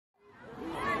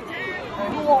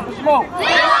Who want the smoke? We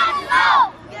want the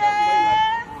smoke!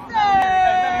 Yes, sir!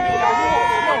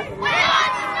 We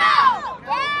want the smoke!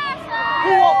 Yes, sir!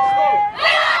 Who want the smoke? We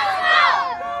want the smoke!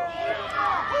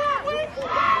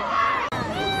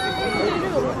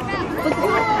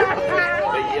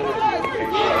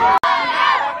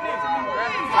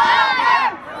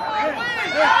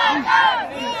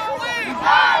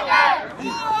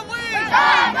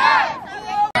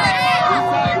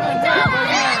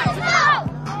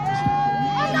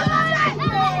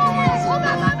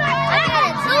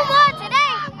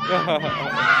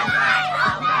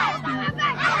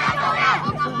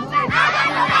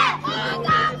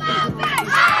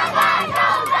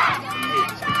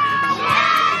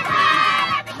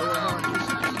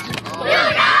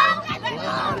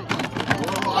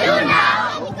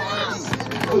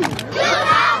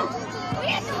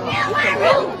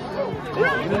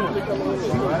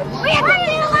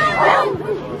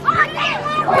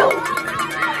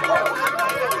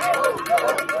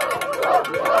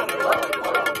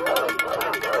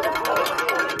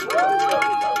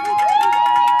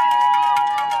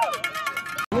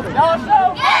 Y'all show?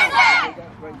 Yes, sir!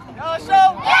 Y'all show?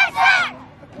 Yes, sir!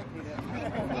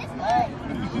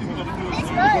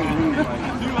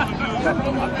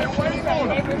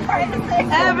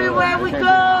 Everywhere we go.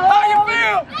 How you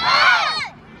feel? Good!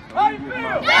 How you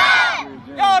feel? Good!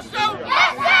 Y'all show?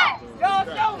 Yes, sir! Y'all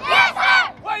show? Yes, sir!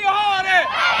 Where your heart at?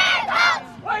 Right hand, coach!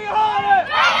 Where your heart at?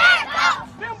 Right hand, coach!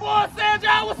 Them boys said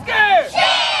y'all was scared.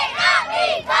 Shit, not me,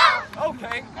 coach!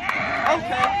 Okay.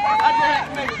 Okay. I just had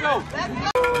to make sure.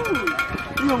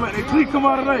 You gonna make that cleat come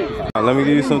out of there? Let me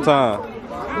give you some time.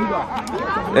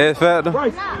 X Factor.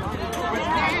 What's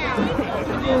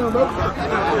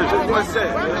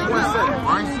that? What's that?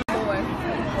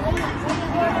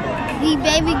 We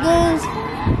baby goons.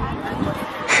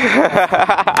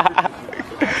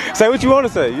 Say what you want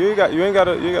to say. You ain't got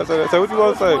to say that. Say what you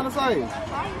want to say.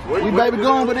 We baby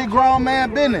going, but they grown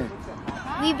man business.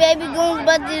 We baby goons,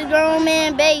 but this grown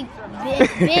man baby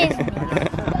business.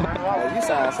 You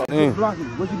sound so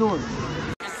What you doing?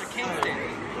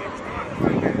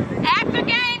 After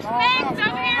game snacks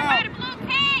over here by the blue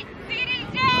tent,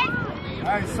 CDJ.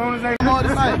 As soon as they know what to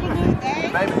say.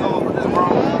 Baby going, but this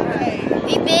grown man.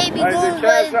 We baby goons,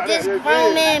 but this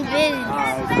grown man business.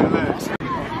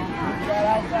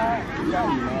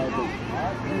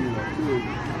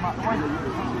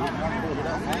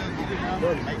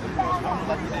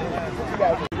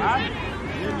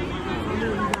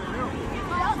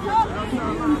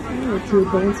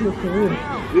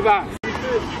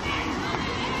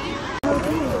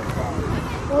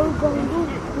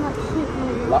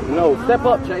 No, step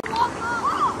up, Chase.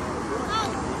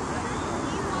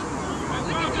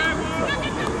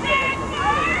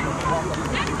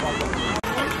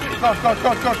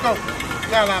 Go.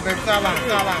 Sideline, baby. Sideline.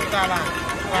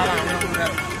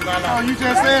 Oh, you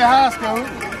just said high school.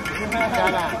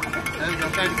 Sideline. There you go.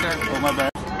 Thank you, sir. Oh, my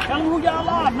bad. Tell them who y'all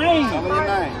are, man. Tell me your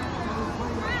name.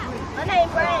 My name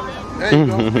Brandon. There you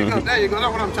go. Pick up. There you go.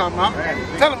 That's what I'm talking about.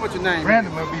 Tell them what your name is.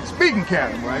 Brandon will be speaking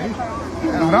captain, right?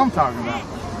 That's what I'm talking about.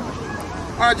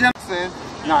 All right, gentlemen.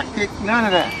 Not kick none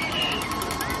of that.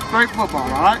 Straight football,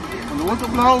 all right? When the whistle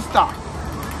blows, stop.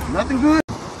 Nothing good.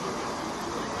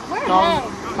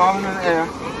 Call him in the air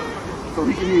so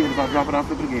he can hear it if I drop it off,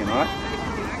 flip it again, all right?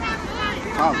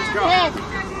 All right, let's go.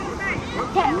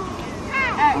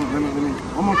 Let me.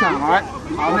 One more time, all right?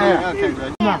 All in the air. Okay,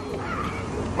 Jay. Now,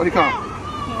 what do you call it?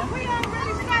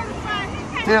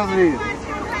 Tails it is.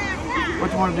 What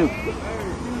you want to do?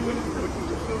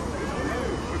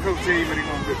 Coach T, what he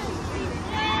want to do?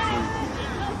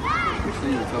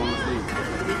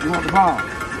 You want the ball?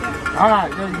 All right,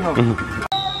 there you go.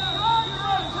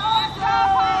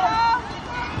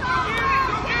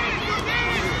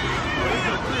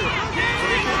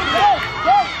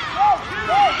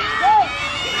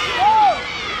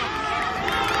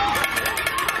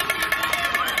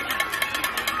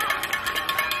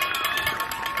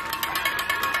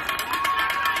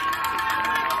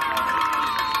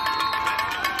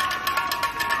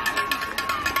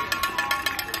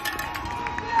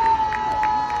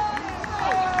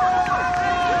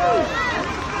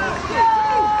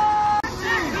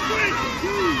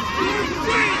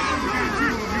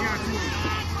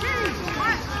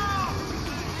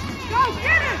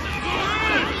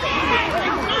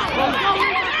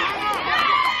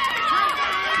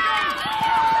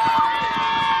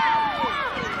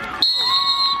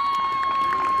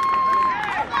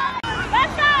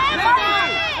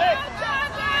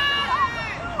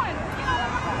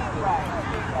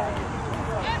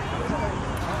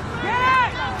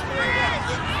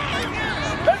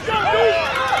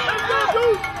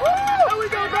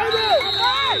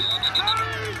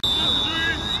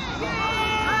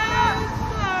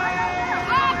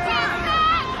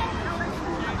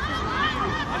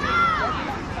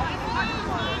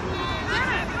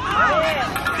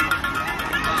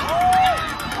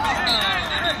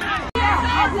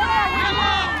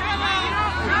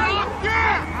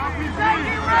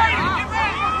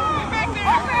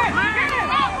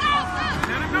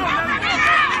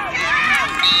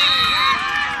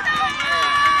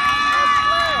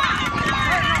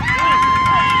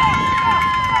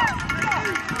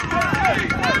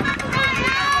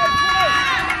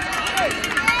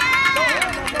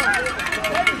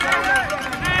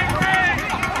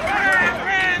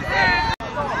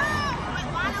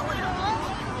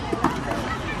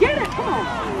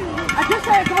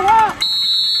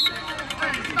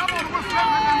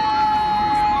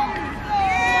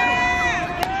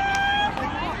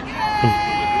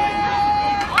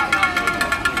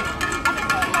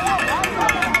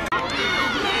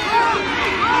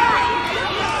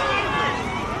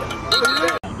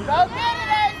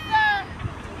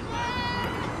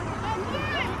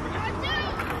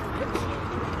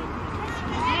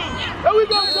 There we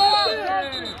go, Charles.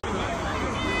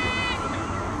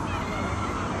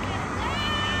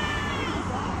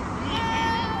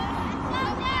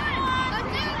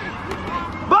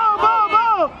 Boom, boom,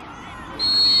 boom.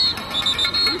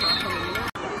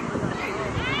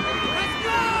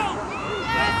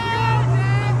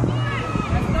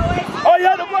 Oh,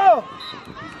 yeah, the ball.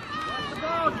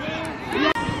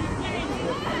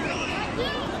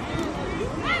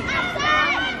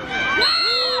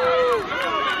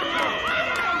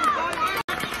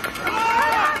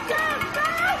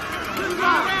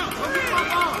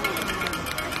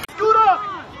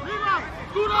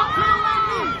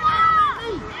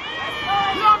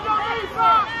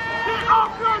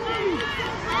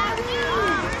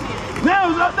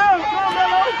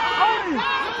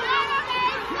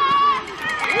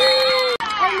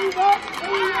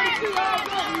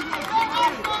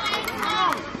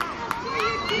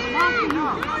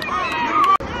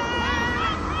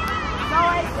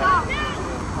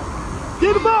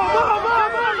 Get the ball, Melo!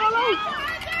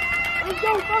 Let's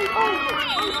go,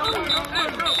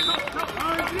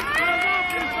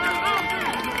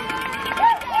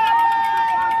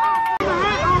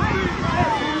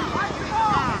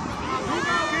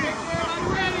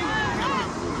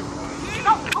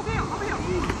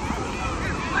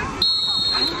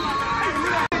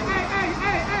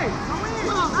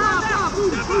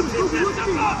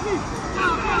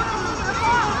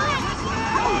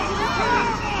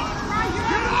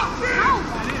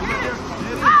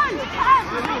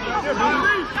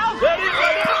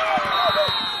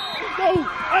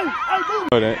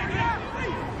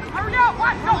 Hurry up!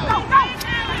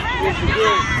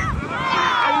 Go!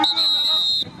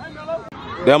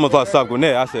 They almost lost South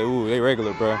Gwinnett. I said, ooh, they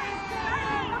regular, bro.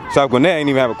 South Gwinnett ain't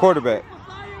even have a quarterback.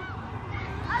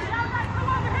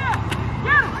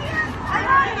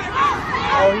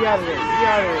 Oh, he out of there. He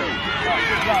out of there.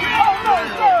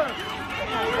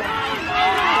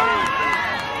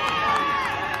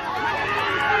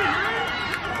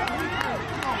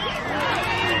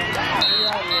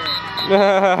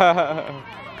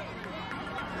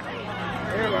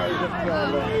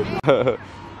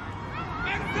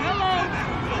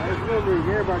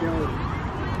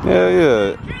 Yeah,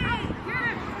 yeah.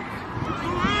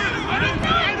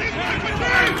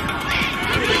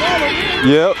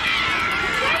 Yep.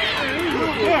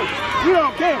 You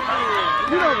don't care.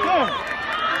 You don't care.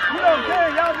 You don't care.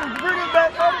 Y'all just bring it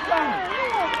back all the time.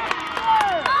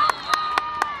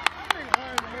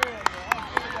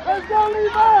 Let's go,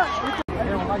 Levi.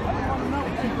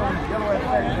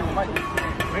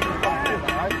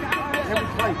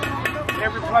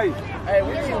 Every place. Hey, we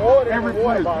need water. Every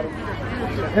place.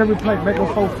 Every place. Make them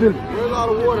so silly. Where's all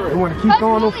the water? You want to keep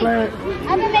throwing those flags?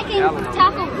 I've been making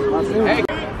tacos. Hey.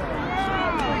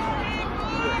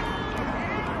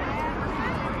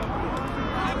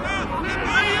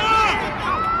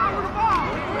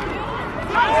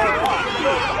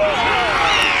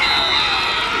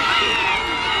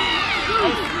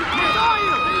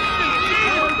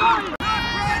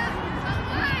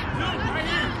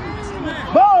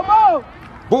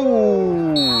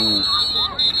 Boom!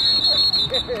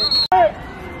 Hey,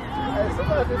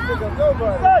 somebody just pick up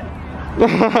nobody.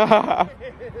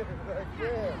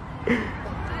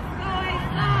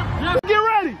 Get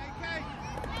ready.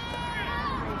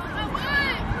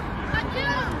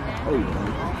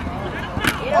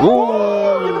 Ooh!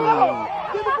 Get the ball.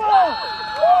 Get the ball.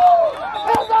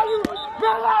 That's how you,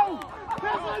 Melo.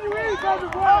 That's how you eat, baby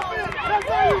boy. That's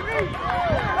how you eat.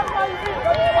 That's how you eat,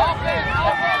 baby boy.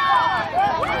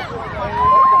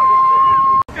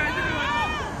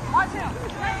 Watch him.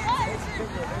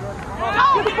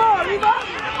 Get the ball, Levi.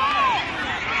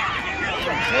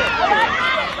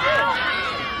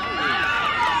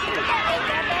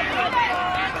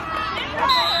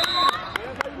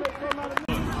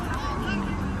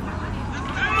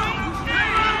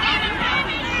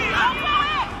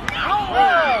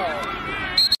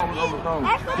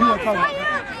 You want to talk about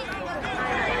that?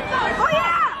 Oh,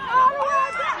 yeah!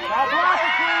 All the way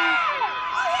back!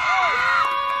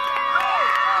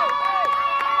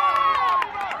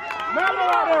 Melo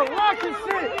out there rocking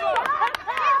shit.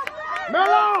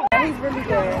 Melo! He's really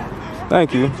good. Thank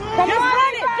you. Come on,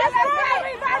 run it! Just run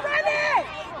it!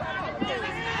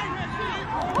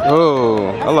 Oh,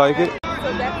 I like it.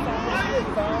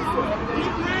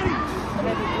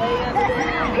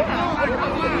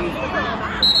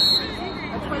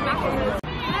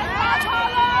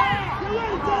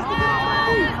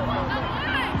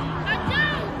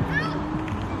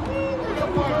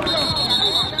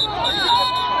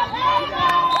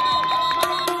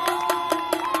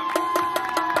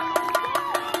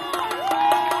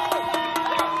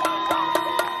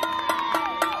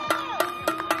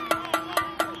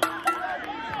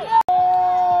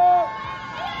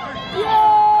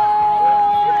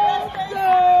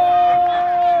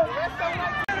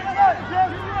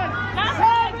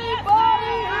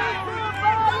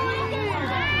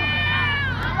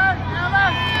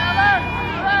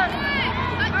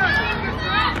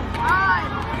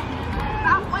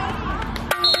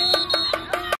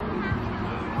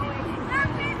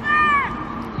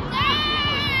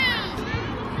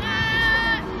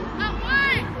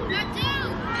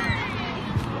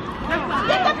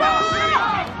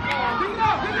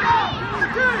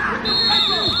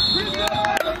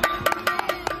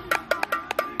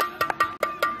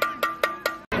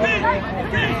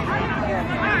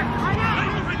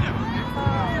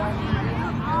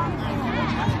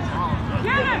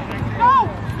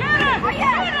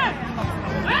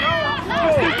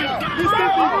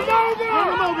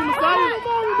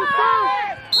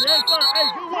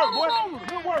 work, boy.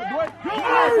 Good work, boy. Good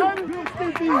work,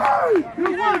 baby.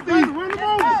 Good work, baby. Run them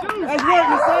over. That's work,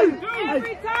 Mercedes.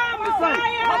 Every time,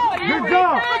 Messiah. Good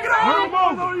job. Run them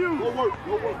over. Good work.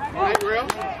 Good work. Hey, real.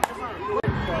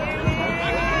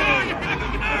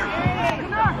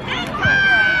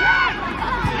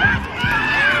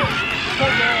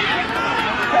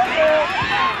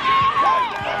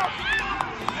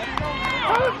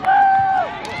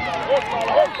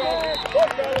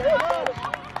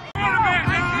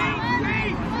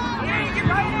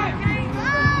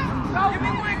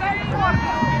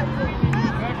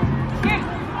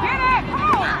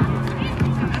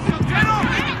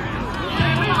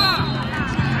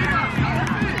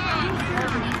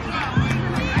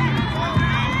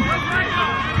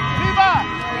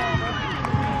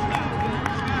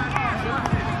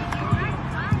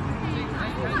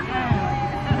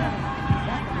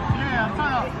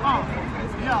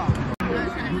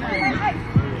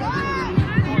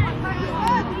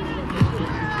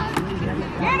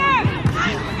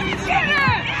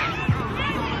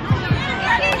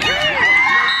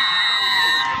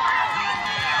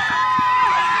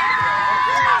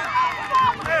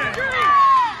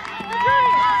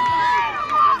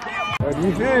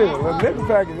 You feel a nigga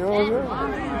package, you know what I'm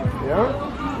saying? Yeah?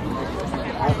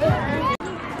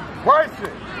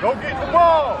 Bryson, go get the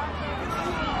ball.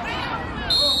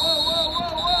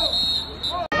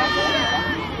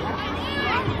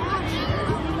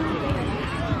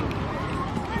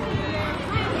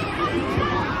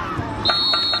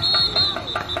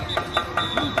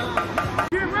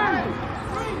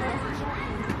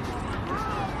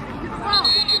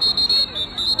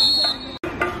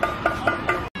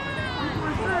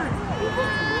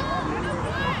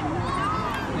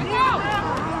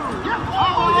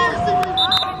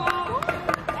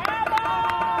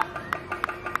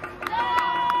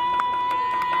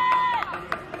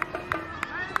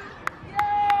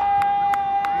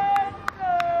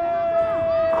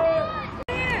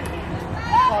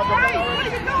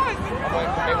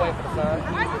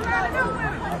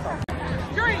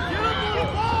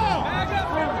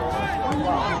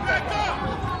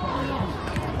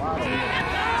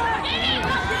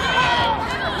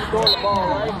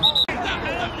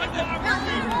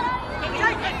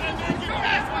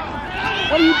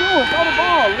 What are you doing? Throw the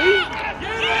ball, Lee.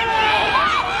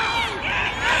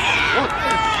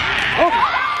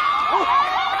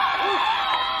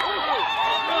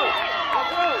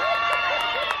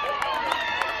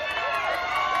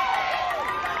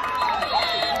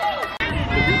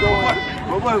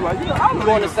 I'm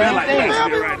going to say the same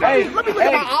thing. Hey, let me look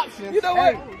at my options. You know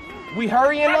what? We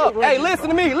hurrying up. Hey, listen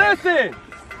to me. Listen.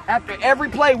 After every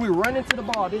play, we run into the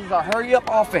ball. This is a hurry-up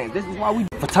offense. This is why we,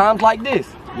 for times like this.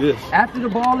 Yes. After the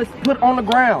ball is put on the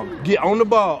ground. Get on the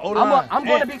ball. I'm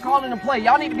going to be calling the play.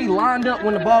 Y'all need to be lined up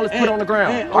when the ball is put on the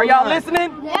ground. Are y'all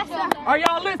listening? Yes, sir. Are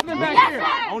y'all listening back here?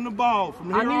 On the ball.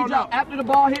 From I need y'all, after the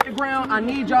ball hit the ground, I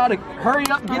need y'all to hurry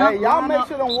up, get up, y'all make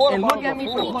sure them water and bottles look at me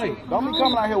for the play. Don't be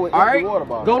coming out here with All right, water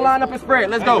bottles. go line up and spread.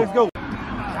 Let's go. Let's go.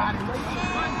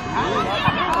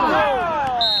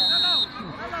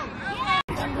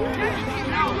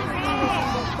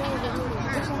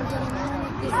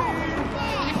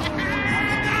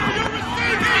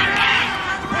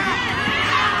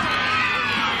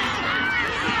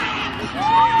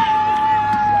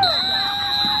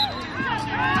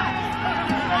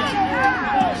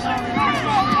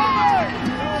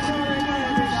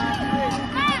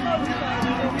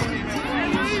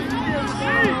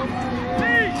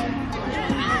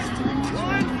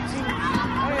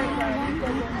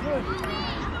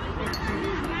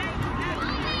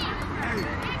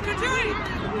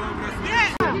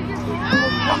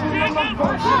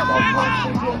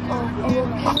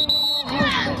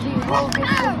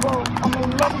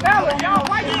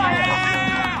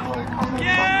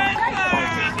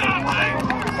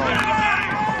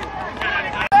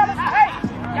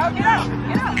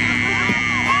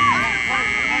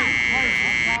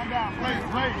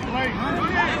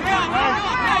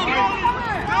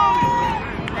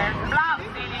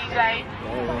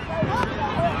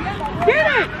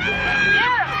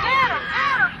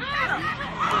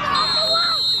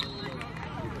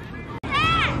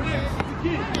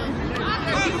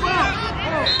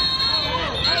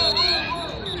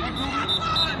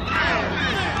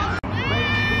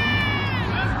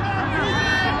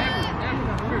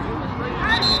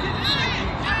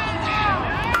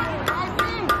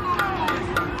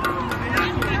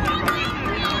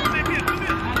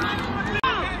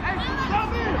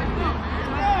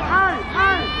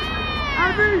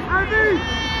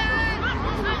 RV!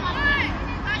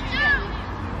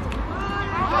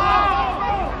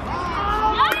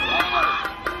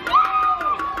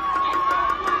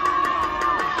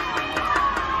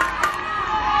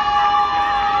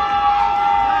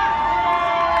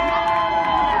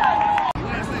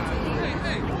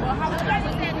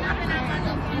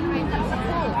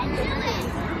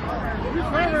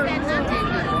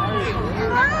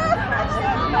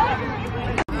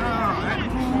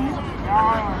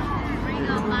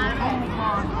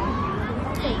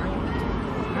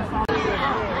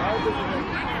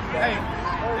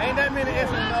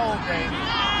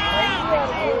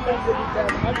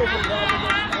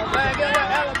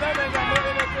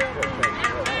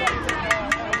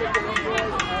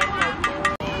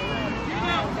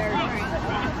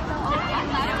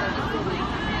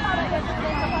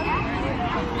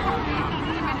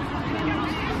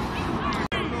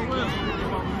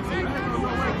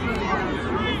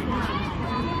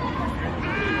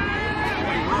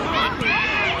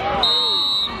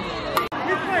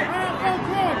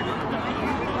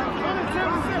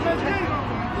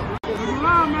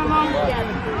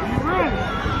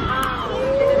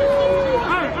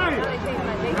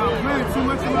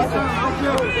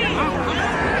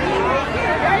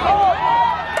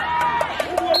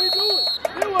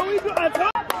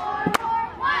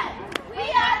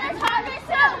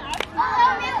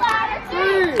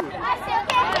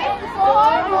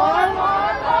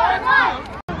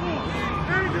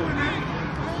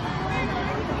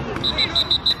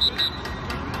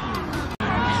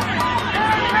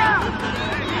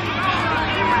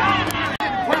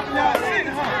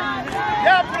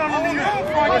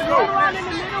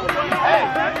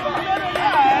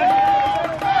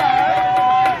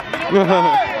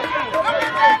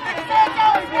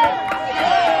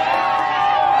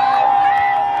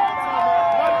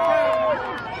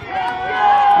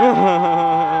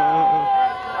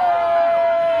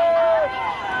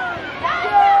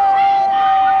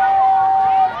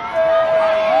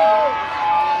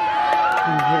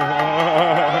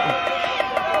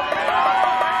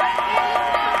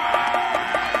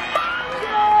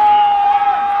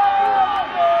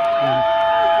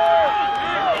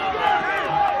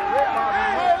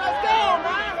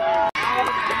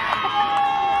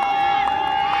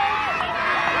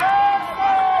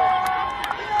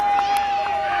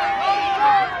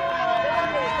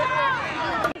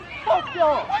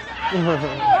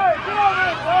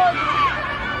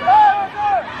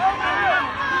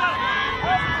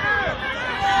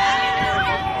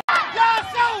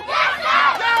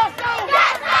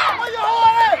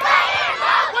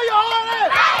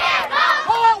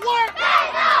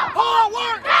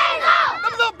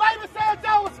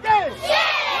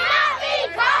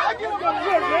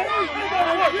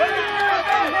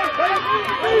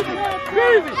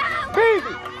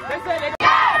 Beezy! They said they